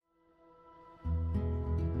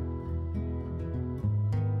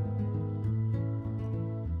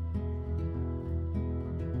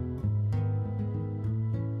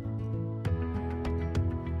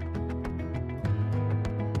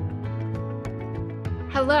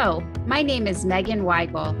Hello, my name is Megan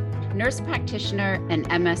Weigel, nurse practitioner and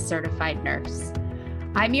MS certified nurse.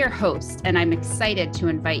 I'm your host, and I'm excited to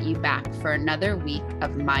invite you back for another week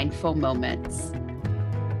of Mindful Moments.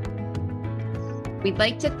 We'd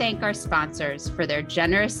like to thank our sponsors for their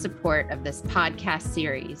generous support of this podcast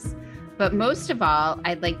series. But most of all,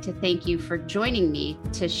 I'd like to thank you for joining me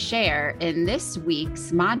to share in this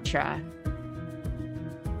week's mantra.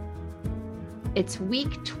 It's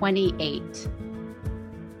week 28.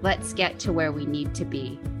 Let's get to where we need to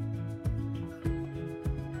be.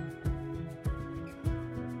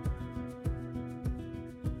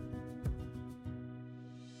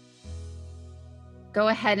 Go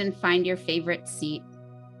ahead and find your favorite seat.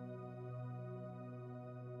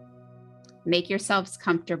 Make yourselves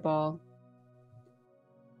comfortable.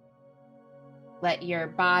 Let your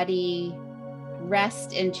body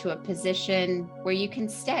rest into a position where you can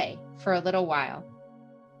stay for a little while.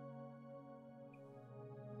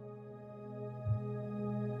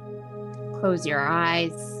 Close your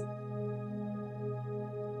eyes.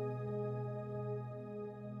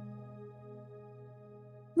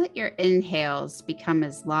 Let your inhales become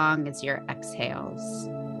as long as your exhales.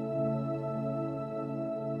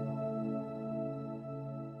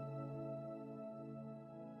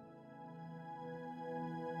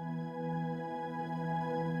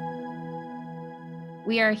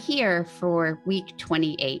 We are here for week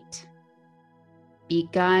 28.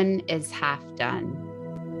 Begun is half done.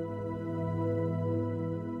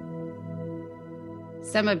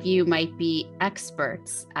 Some of you might be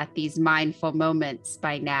experts at these mindful moments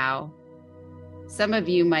by now. Some of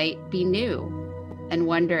you might be new and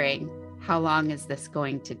wondering, how long is this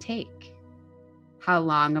going to take? How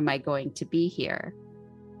long am I going to be here?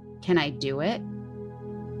 Can I do it?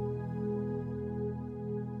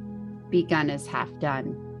 Begun is half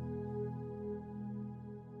done.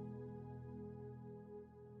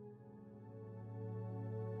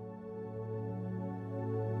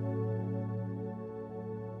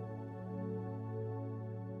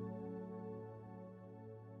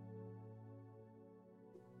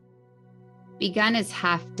 Begun is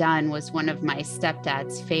half done was one of my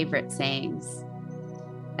stepdad's favorite sayings.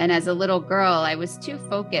 And as a little girl, I was too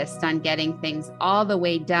focused on getting things all the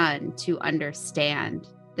way done to understand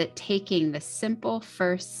that taking the simple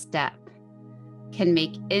first step can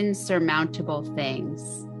make insurmountable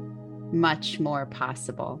things much more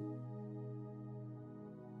possible.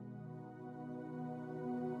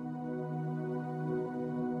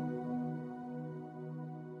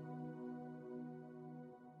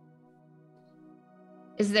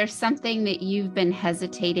 Is there something that you've been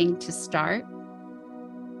hesitating to start?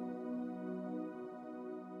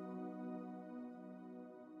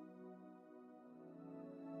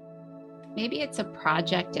 Maybe it's a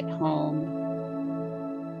project at home.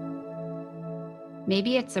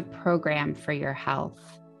 Maybe it's a program for your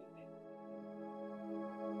health.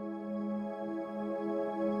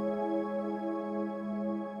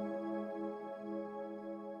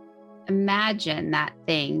 Imagine that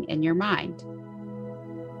thing in your mind.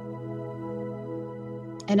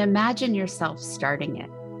 And imagine yourself starting it.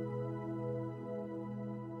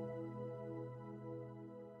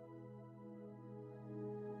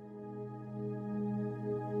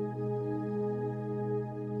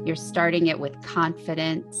 You're starting it with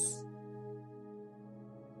confidence.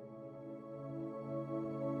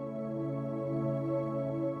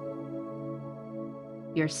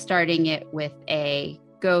 You're starting it with a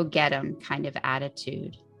go get 'em kind of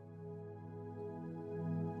attitude.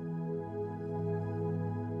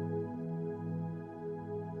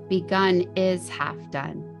 Begun is half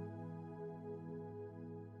done.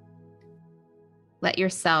 Let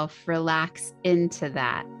yourself relax into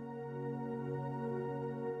that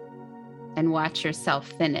and watch yourself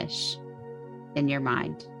finish in your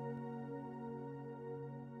mind.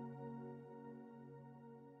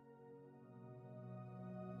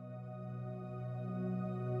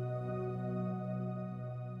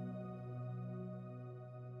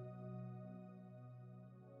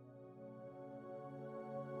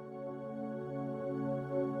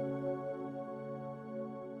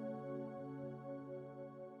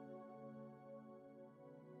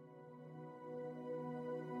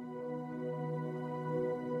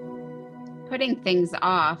 Putting things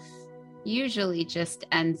off usually just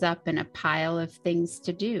ends up in a pile of things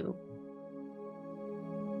to do.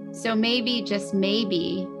 So maybe, just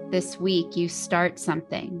maybe, this week you start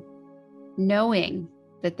something, knowing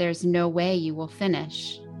that there's no way you will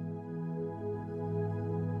finish.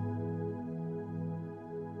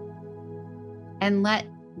 And let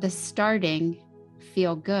the starting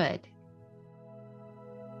feel good.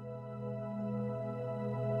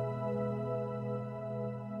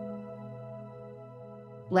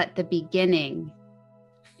 Let the beginning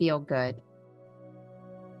feel good.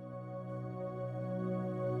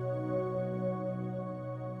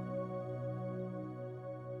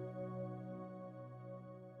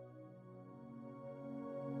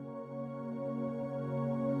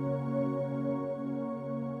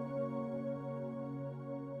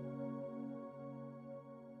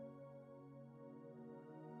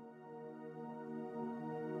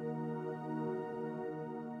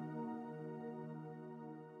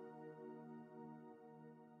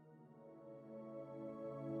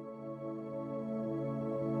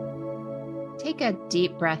 Take a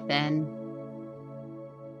deep breath in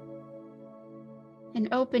and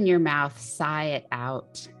open your mouth, sigh it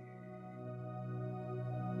out.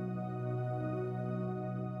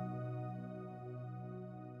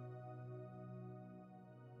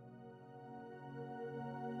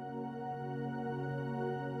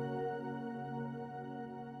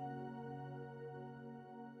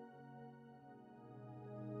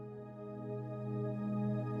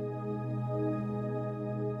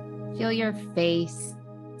 Feel your face,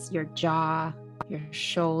 your jaw, your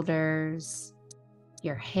shoulders,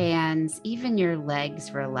 your hands, even your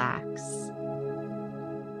legs relax.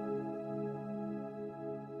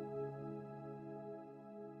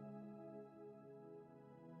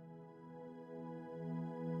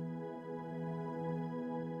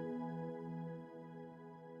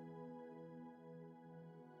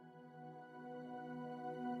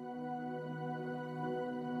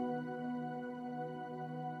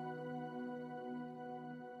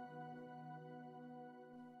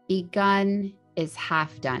 Begun is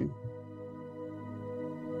half done.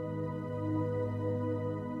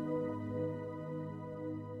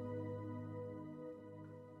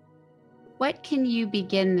 What can you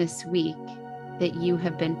begin this week that you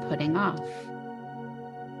have been putting off?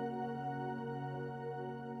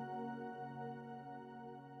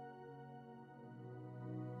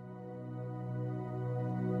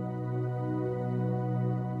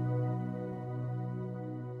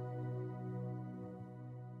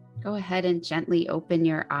 Go ahead and gently open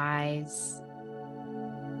your eyes.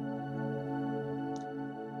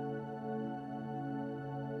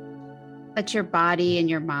 Let your body and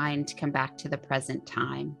your mind come back to the present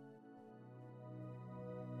time.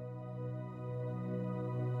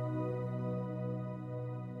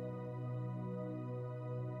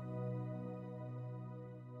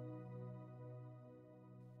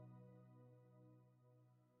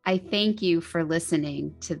 I thank you for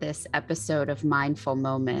listening to this episode of Mindful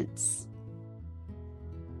Moments.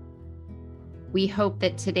 We hope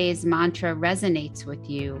that today's mantra resonates with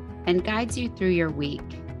you and guides you through your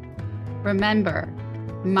week. Remember,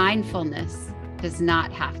 mindfulness does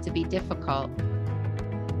not have to be difficult.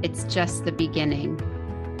 It's just the beginning,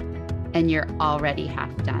 and you're already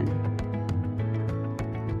half done.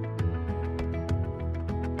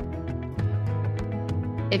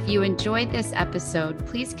 If you enjoyed this episode,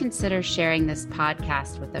 please consider sharing this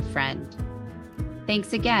podcast with a friend.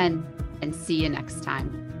 Thanks again, and see you next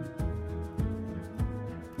time.